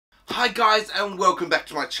Hi guys, and welcome back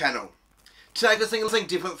to my channel. Today I've got something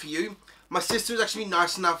different for you. My sister has actually been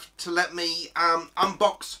nice enough to let me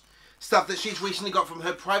unbox stuff that she's recently got from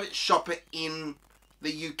her private shopper in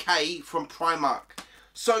the UK from Primark.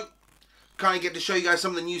 So, kind of get to show you guys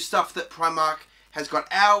some of the new stuff that Primark has got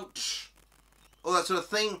out, all that sort of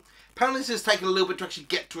thing. Apparently this has taken a little bit to actually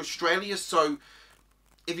get to Australia, so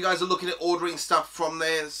if you guys are looking at ordering stuff from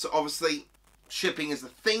there, so obviously shipping is the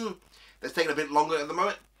thing. That's taking a bit longer at the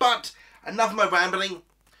moment. But enough of my rambling.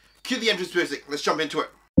 Cue the entrance music. Let's jump into it.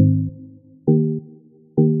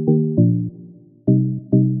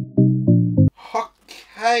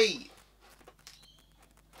 Okay.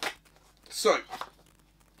 So,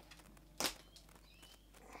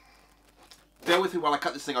 bear with me while I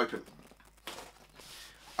cut this thing open.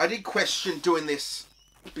 I did question doing this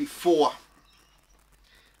before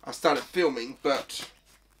I started filming, but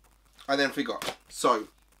I then forgot. So,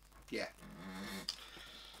 yeah.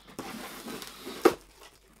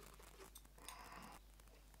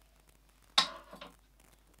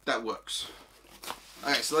 That works.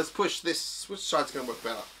 Okay, so let's push this. Which side's going to work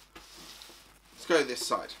better? Let's go this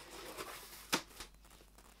side.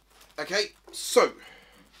 Okay, so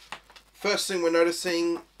first thing we're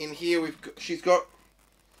noticing in here, she's got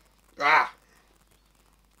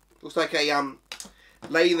looks like a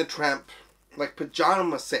Lady and the Tramp like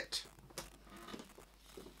pajama set.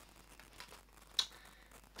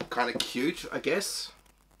 Kind of cute, I guess.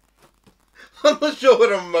 I'm not sure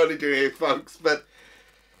what I'm only doing here, folks, but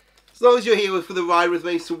as long as you're here for the ride with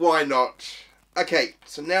me, so why not? Okay,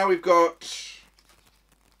 so now we've got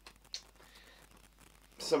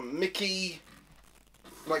some Mickey,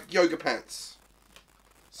 like, yoga pants.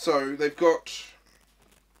 So they've got,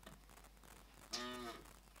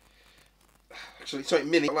 actually, sorry,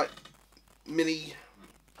 mini, like, mini,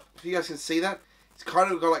 if you guys can see that, it's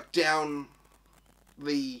kind of got, like, down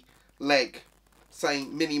the leg,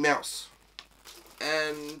 saying Minnie Mouse.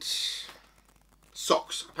 And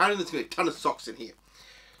socks. Apparently there's going to be a ton of socks in here.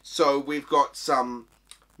 So we've got some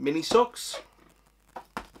mini socks.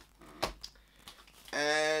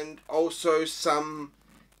 And also some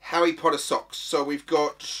Harry Potter socks. So we've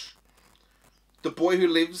got The Boy Who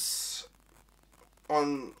Lives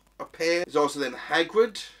on a pair. There's also then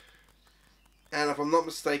Hagrid. And if I'm not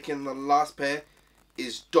mistaken, the last pair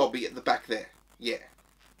is Dobby at the back there. Yeah.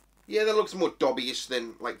 Yeah, that looks more Dobby-ish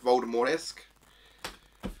than like Voldemort-esque.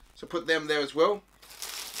 So put them there as well.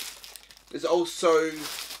 There's also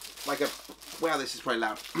like a, wow, this is probably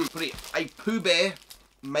loud. Put it, a Pooh Bear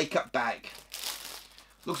makeup bag.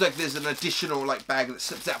 Looks like there's an additional like bag that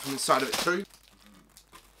slips out from inside of it too.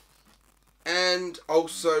 And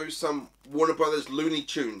also some Warner Brothers Looney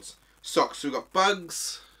Tunes socks. So we've got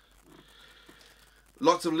Bugs,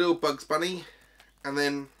 lots of little Bugs Bunny, and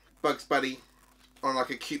then Bugs Bunny on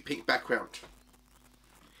like a cute pink background.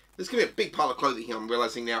 There's going to be a big pile of clothing here, I'm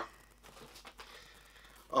realising now.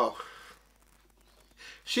 Oh.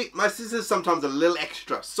 My sister's sometimes a little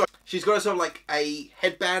extra. So she's got herself like a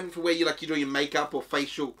headband for where you're doing your makeup or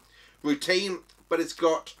facial routine. But it's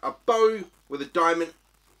got a bow with a diamond,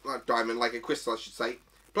 not diamond, like a crystal I should say,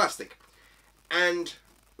 plastic. And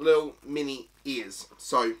little mini ears.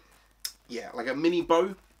 So, yeah, like a mini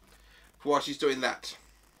bow for while she's doing that.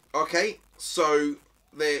 Okay, so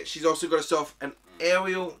there, she's also got herself an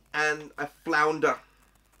Ariel and a Flounder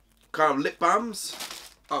kind of lip balms.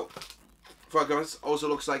 Oh, for guys, also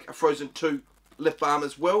looks like a Frozen 2 lip balm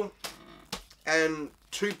as well. And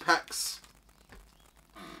 2 packs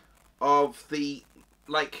of the,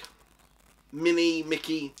 like, mini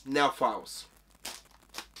Mickey nail files.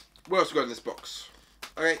 What else we got in this box?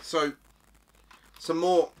 Okay, so some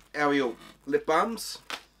more Ariel lip balms.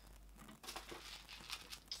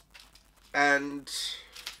 And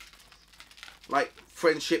like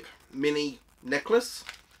friendship mini necklace.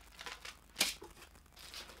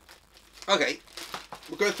 Okay,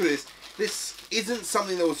 we'll go through this. This isn't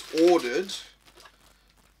something that was ordered,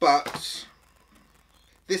 but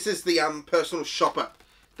this is the personal shopper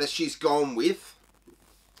that she's gone with.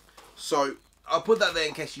 So I'll put that there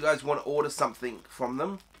in case you guys want to order something from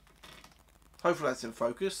them. Hopefully that's in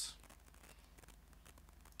focus.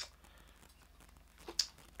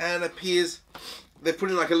 And it appears they've put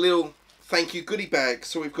in like a little thank you goodie bag.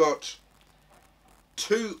 So we've got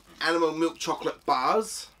 2 animal milk chocolate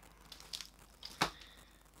bars.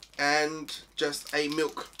 And just a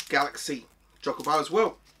Milk Galaxy chocolate bar as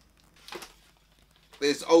well.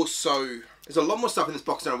 There's a lot more stuff in this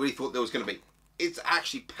box than I really thought there was going to be. It's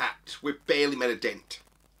actually packed. We've barely made a dent.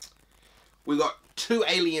 We've got 2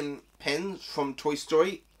 alien pens from Toy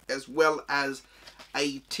Story, as well as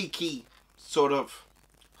a tiki sort of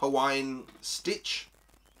Hawaiian stitch.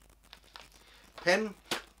 pen.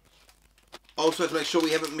 Also to make sure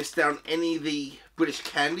we haven't missed down any of the British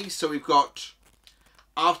candies. So we've got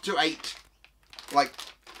After 8, like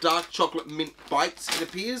dark chocolate mint bites, it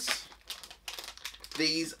appears.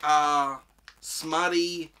 These are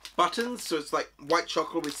Smartie buttons, so it's like white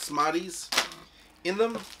chocolate with Smarties in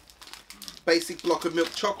them. Basic block of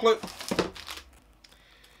milk chocolate.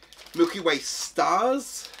 Milky Way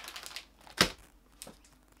stars.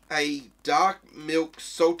 A dark milk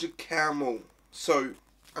salted caramel. So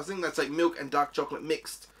I think that's like milk and dark chocolate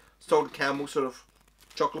mixed salted caramel sort of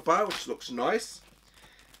chocolate bar, which looks nice.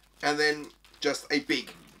 And then just a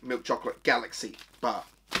big milk chocolate galaxy bar.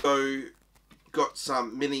 So got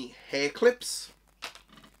some mini hair clips.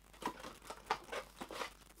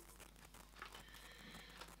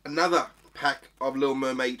 Another pack of Little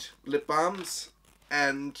Mermaid lip balms.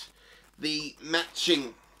 And the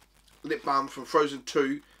matching lip balm from Frozen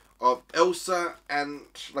 2 of Elsa and,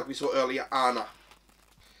 like we saw earlier, Anna.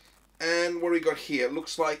 And what do we got here? It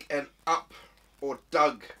looks like an Up or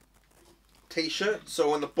Doug t-shirt.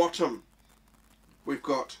 So on the bottom we've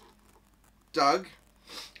got Doug,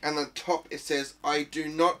 and on the top it says, I do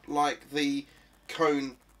not like the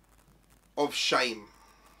cone of shame.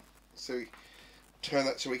 So we turn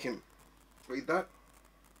that so we can read that.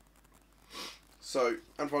 So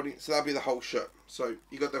unfolding, so that'll be the whole shirt. So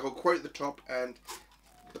you got the whole quote at the top and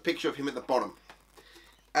the picture of him at the bottom.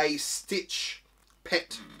 A Stitch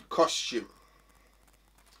pet costume.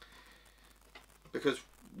 Because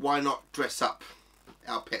why not dress up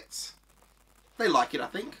our pets? They like it, I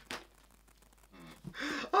think.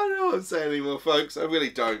 I don't know what I'm saying anymore, folks. I really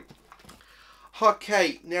don't.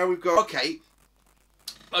 Okay, now we've got... Okay,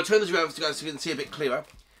 I'll turn this around so you guys can see a bit clearer.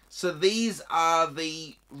 So these are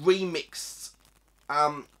the remixed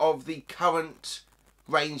of the current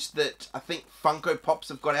range that I think Funko Pops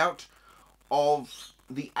have got out of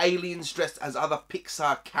the aliens dressed as other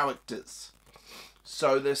Pixar characters.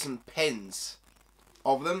 So there's some pens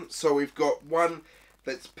of them. So we've got one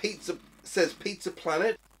that's pizza, says Pizza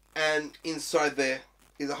Planet, and inside there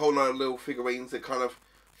is a whole lot of little figurines that kind of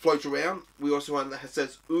float around. We also have one that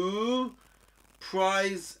says Ooh,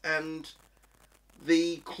 Prize, and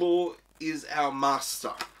the claw is our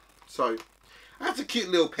master. So that's a cute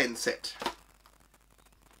little pen set.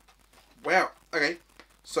 Wow. Okay.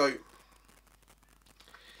 So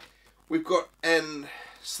we've got an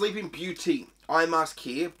Sleeping Beauty eye mask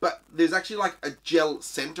here, but there's actually like a gel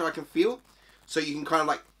center I can feel. So you can kind of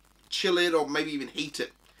like chill it or maybe even heat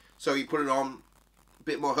it. So you put it on, a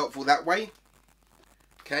bit more helpful that way.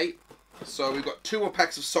 Okay. So we've got 2 more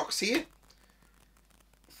packs of socks here.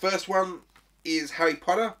 First one is Harry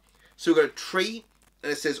Potter. So we've got a tree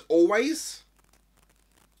and it says always.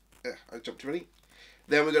 I jumped too many.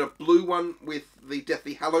 Then we've got a blue one with the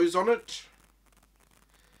Deathly Hallows on it.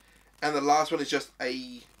 And the last one is just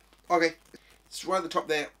a... Okay, it's right at the top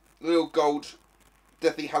there. Little gold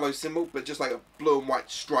Deathly Hallows symbol, but just like a blue and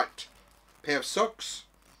white striped pair of socks.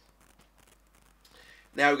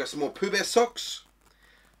 Now we've got some more Pooh Bear socks.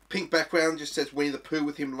 Pink background just says Winnie the Pooh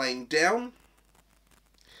with him laying down.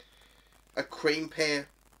 A cream pair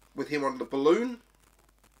with him on the balloon.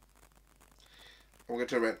 I'm going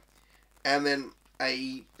to turn around. And then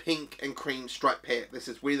a pink and cream striped pair. This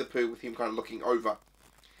is Winnie the Pooh with him kind of looking over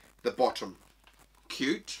the bottom.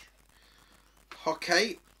 Cute.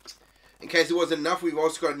 Okay. In case it wasn't enough, we've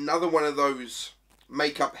also got another one of those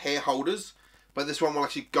makeup hair holders. But this one will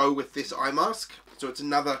actually go with this eye mask. So it's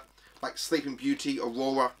another like Sleeping Beauty,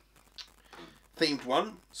 Aurora themed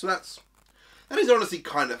one. So that is honestly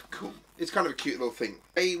kind of cool. It's kind of a cute little thing.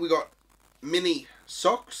 Hey, we got mini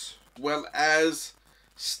socks, as well as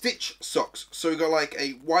Stitch socks. So we got like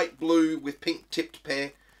a white, blue with pink tipped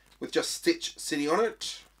pair with just Stitch sitting on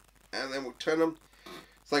it. And then we'll turn them.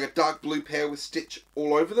 It's like a dark blue pair with Stitch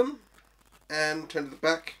all over them. And turn to the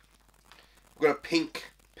back. We've got a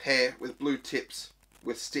pink pair with blue tips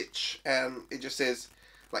with Stitch. And it just says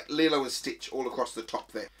like Lilo and Stitch all across the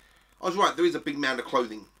top there. I was right, there is a big mound of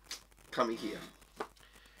clothing coming here.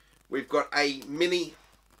 We've got a mini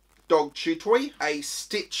dog chew toy. A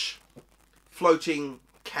Stitch floating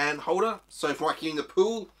can holder. So if like you're in the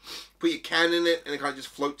pool, put your can in it and it kind of just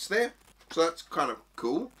floats there. So that's kind of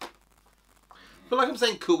cool. But like I'm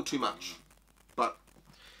saying cool too much. But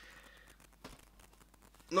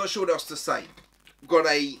not sure what else to say. Got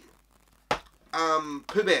a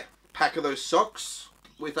Pooh Bear pack of those socks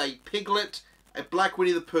with a piglet, a black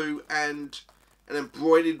Winnie the Pooh, and an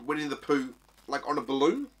embroidered Winnie the Pooh like on a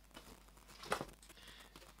balloon.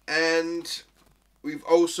 And we've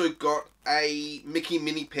also got a Mickey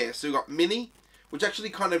mini pair. So we've got Minnie, which actually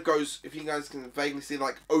kind of goes, if you guys can vaguely see,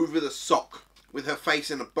 like over the sock with her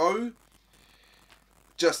face in a bow.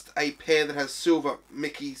 just a pair that has silver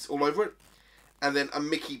Mickeys all over it. And then a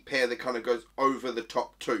Mickey pair that kind of goes over the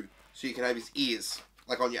top too. So you can have his ears,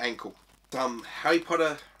 like on your ankle. Some Harry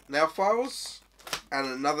Potter nail files. And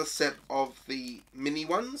another set of the mini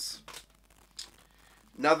ones.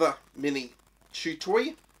 Another mini chew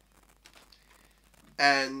toy.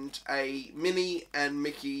 And a Minnie and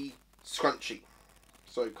Mickey scrunchie.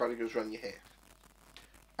 So it kind of goes around your hair.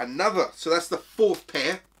 Another, so that's the 4th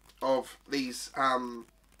pair of these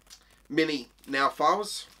mini nail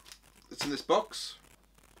files that's in this box.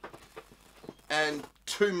 And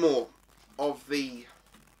 2 more of the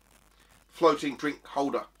floating drink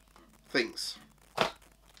holder things.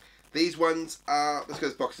 These ones are, let's go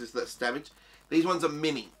to the boxes that's damaged. These ones are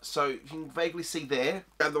mini, so you can vaguely see there.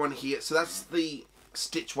 Grab the one here, so that's the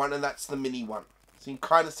Stitch one and that's the mini one. So you can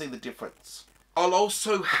kind of see the difference. I'll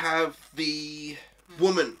also have the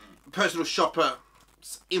woman, personal shopper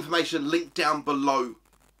information linked down below.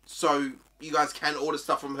 So you guys can order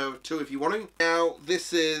stuff from her too if you want to. Now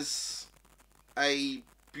this is a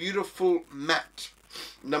beautiful matte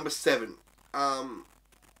number 7.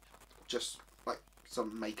 Just like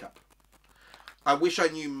some makeup. I wish I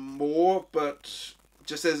knew more, but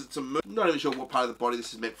just says it's a moon. Not even sure what part of the body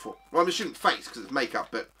this is meant for. Well, I'm assuming face because it's makeup,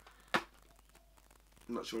 but I'm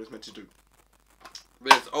not sure what it's meant to do.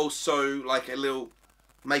 There's also like a little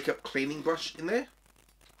makeup cleaning brush in there.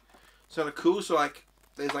 It's kind of cool. So like,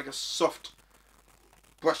 there's like a soft,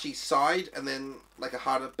 brushy side, and then like a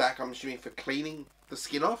harder back. I'm assuming for cleaning the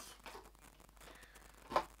skin off.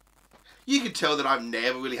 You can tell that I've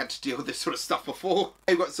never really had to deal with this sort of stuff before.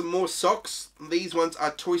 I've got some more socks. These ones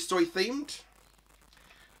are Toy Story themed.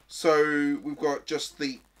 So we've got just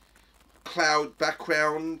the cloud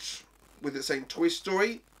background with it saying Toy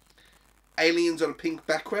Story. Aliens on a pink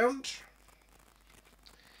background.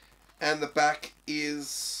 And the back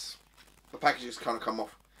is, the package has kind of come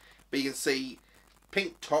off. But you can see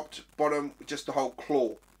pink topped, bottom, just the whole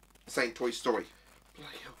claw saying Toy Story.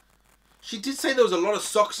 Bloody hell. She did say there was a lot of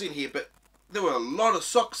socks in here, but there were a lot of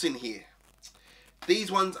socks in here.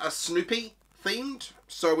 These ones are Snoopy themed.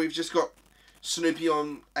 So we've just got Snoopy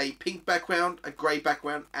on a pink background, a grey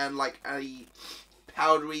background, and like a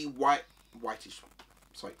powdery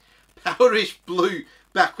powderish blue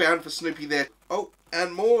background for Snoopy there. Oh,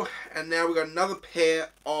 and more. And now we've got another pair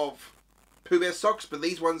of Pooh Bear socks, but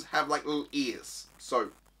these ones have like little ears. So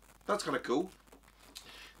that's kind of cool.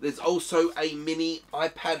 There's also a mini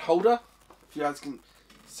iPad holder. If you guys can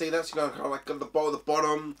see that, so you kind of like got the bow at the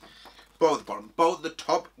bottom, bow at the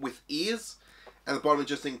top with ears, and the bottom is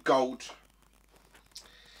just in gold.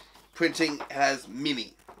 Printing has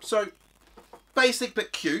mini. So basic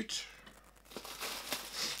but cute.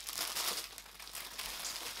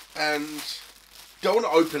 And don't want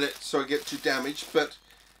to open it so I get too damaged, but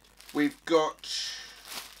we've got,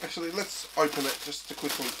 actually let's open it just to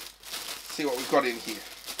quickly see what we've got in here.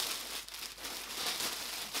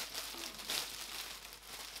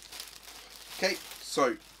 Okay,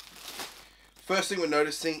 so first thing we're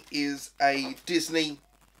noticing is a Disney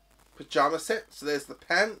pajama set. So there's the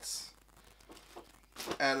pants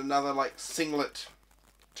and another like singlet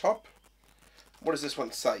top. What does this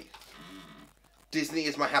one say? Disney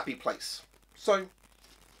is my happy place. So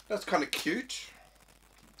that's kind of cute.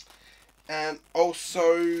 And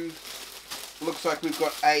also looks like we've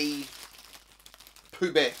got a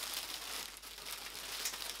Pooh Bear.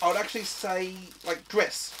 I would actually say like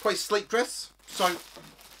dress, probably sleep dress. So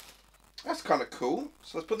that's kind of cool.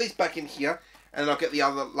 So let's put these back in here, and then I'll get the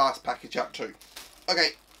other last package out too.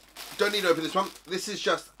 Okay, don't need to open this one. This is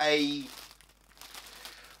just a,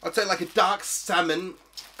 I'd say like a dark salmon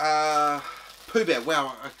Pooh Bear.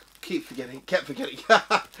 Wow, I kept forgetting.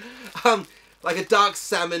 Like a dark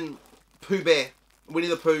salmon Pooh Bear, Winnie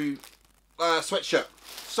the Pooh sweatshirt.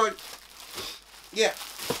 So yeah,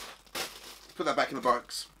 put that back in the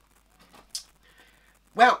box.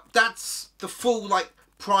 Well, that's the full like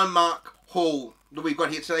Primark haul that we've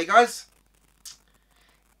got here today, guys.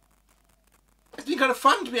 It's been kind of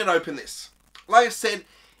fun to be able to open this. Like I said,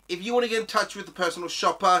 if you want to get in touch with the personal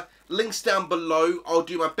shopper, links down below. I'll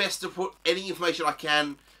do my best to put any information I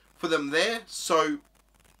can for them there. So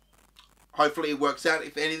hopefully it works out.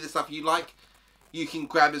 If any of the stuff you like, you can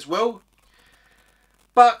grab as well.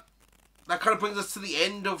 But that kind of brings us to the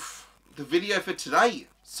end of the video for today.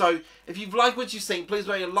 So if you've liked what you've seen, please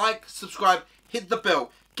make a like, subscribe, hit the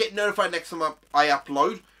bell, get notified next time I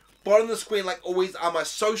upload. Bottom of the screen, like always, are my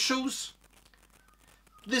socials.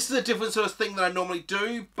 This is a different sort of thing that I normally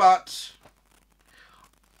do, but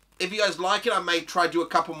if you guys like it, I may try to do a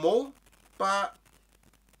couple more. But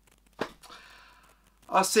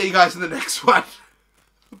I'll see you guys in the next one.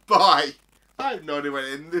 Bye. I have no idea where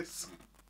to end this.